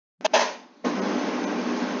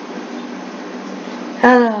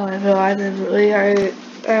everyone, and we are an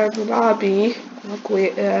obby.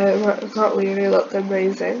 Not weird, we look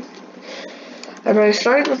amazing. And we're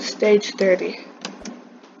starting with stage 30.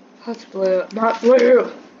 That's blue, not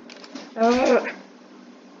blue.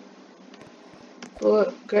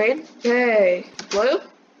 Blue, green, yay. Blue?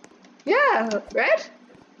 Yeah, red?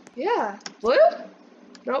 Yeah, blue?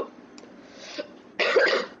 Nope.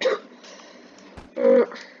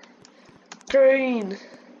 Green,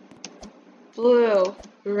 blue,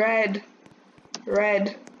 red,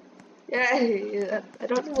 red. Yay! I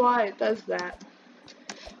don't know why it does that.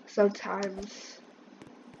 Sometimes.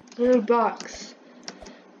 Little box.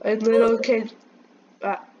 A little kid.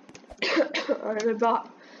 On the box.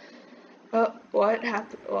 Oh, what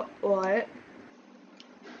happened? What?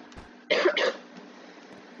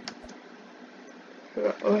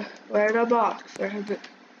 We're in a box. We're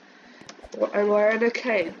in a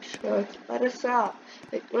cage. Let us out.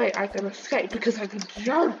 Wait, I can escape because I can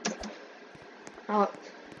jump out.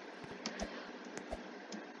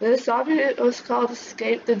 This object was called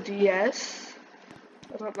Escape the DS.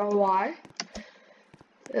 I don't know why.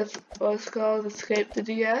 It was called Escape the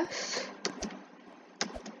DS.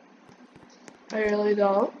 I really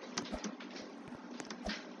don't.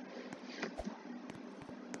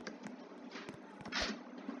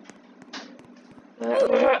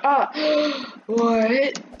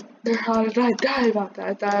 What? How did I die about that?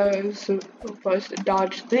 I thought I was supposed to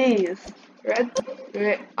dodge these. Red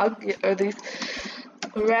onion, or these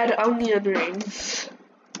red onion rings.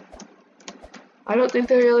 I don't think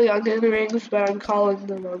they're really onion rings, but I'm calling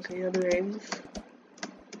them onion rings.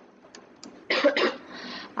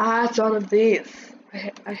 It's one of these.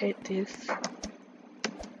 I hate these.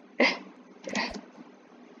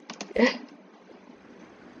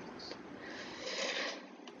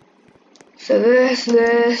 So this.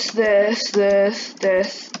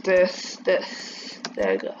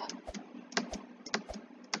 There you go.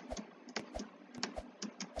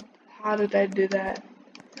 How did I do that?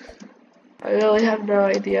 I really have no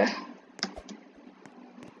idea.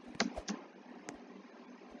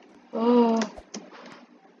 Oh.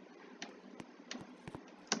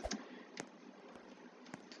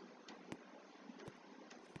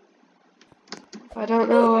 I don't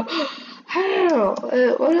know. How?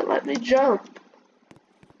 It wouldn't let me jump.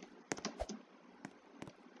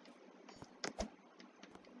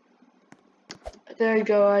 There you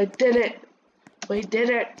go, I did it. We did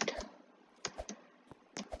it.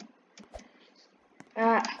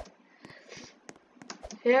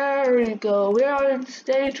 Here we go. We are in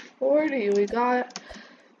stage 40. We got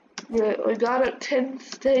it 10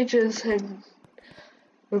 stages in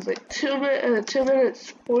like 2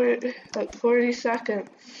 minutes 40 seconds.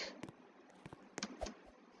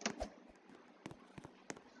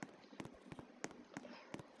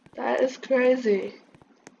 That is crazy.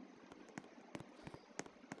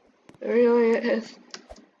 It really is.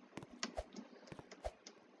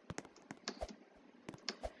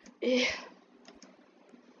 Yeah.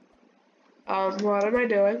 What am I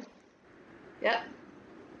doing? Yep.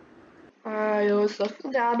 I was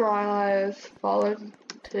looking down while I was falling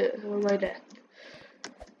to my death.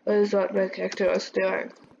 That is what my character was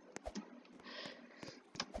doing.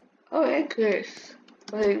 Oh, anchors.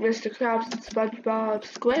 Like Mr. Krabs and SpongeBob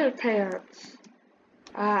SquarePants.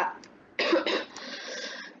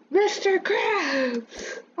 Mr.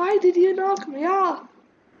 Krabs! Why did you knock me off?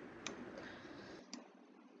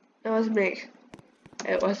 It was me.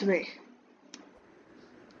 It was me.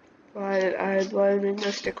 I'm blaming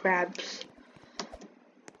Mr. Krabs.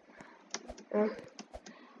 I'm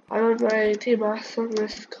on my Team Awesome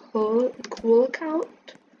this cool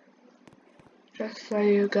account. Just so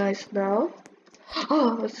you guys know.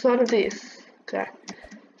 Oh, it's one of these. Okay.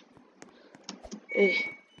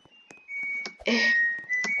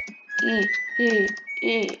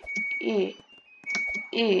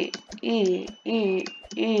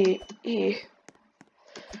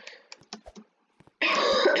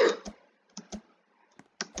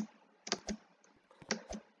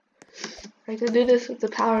 I can do this with the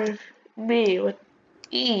power of me, with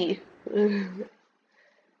E. I'm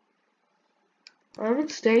on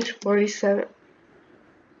stage 47.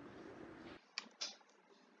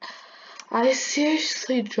 I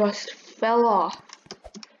seriously just fell off.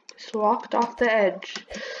 Just walked off the edge,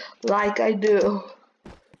 like I do.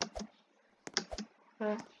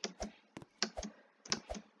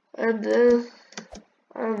 And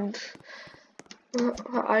when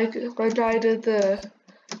I did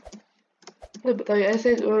I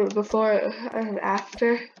think before and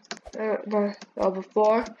after,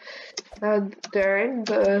 before and during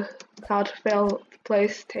the how to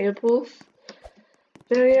place tables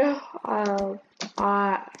video,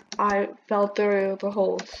 I I fell through the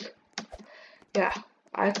holes. Yeah,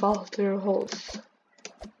 I fell through holes.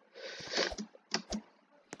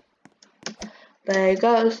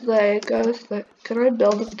 Legos, Legos, can I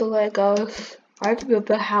build up the Legos? I have to build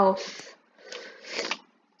the house.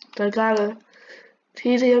 I got a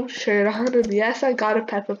TDM shirt on, and yes, I got a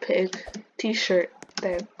Peppa Pig t-shirt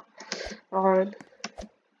thing on.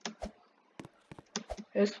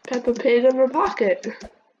 There's Peppa Pig in her pocket.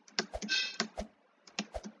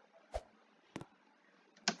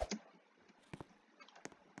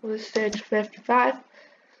 On stage 55.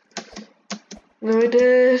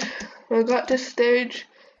 And I got to stage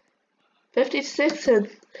 56 in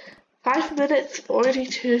 5 minutes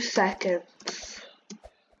 42 seconds.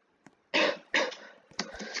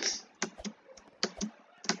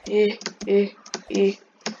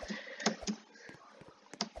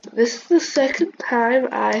 This is the second time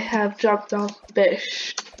I have jumped off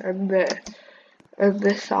fish and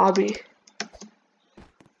this obby.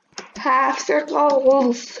 Half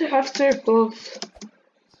circles, half circles.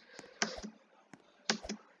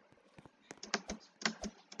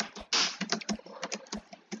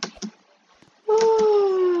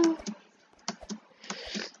 Oh.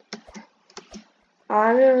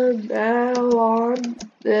 I am now on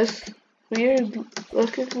this weird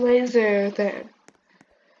looking laser thing.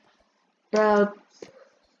 Now,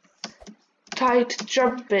 tight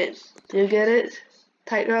jumping. Do you get it?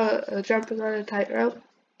 Tightrope, jumping on a tightrope.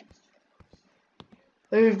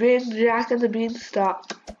 We're being Jack and the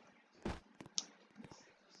Beanstalk.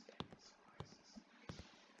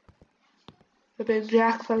 We've been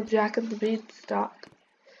Jack from Jack and the Beanstalk.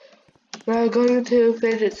 We're going to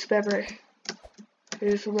fidget spinner.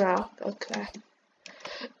 Here's the mouth. Okay.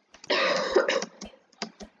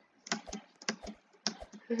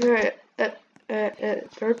 It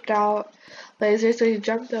burped out laser, so he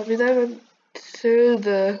jumped over them to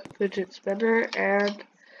the fidget spinner, and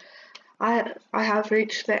I have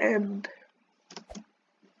reached the end.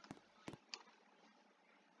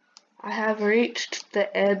 I have reached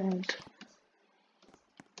the end.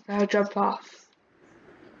 Now jump off.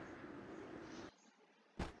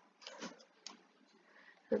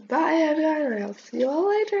 Goodbye, everyone. I'll see you all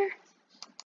later.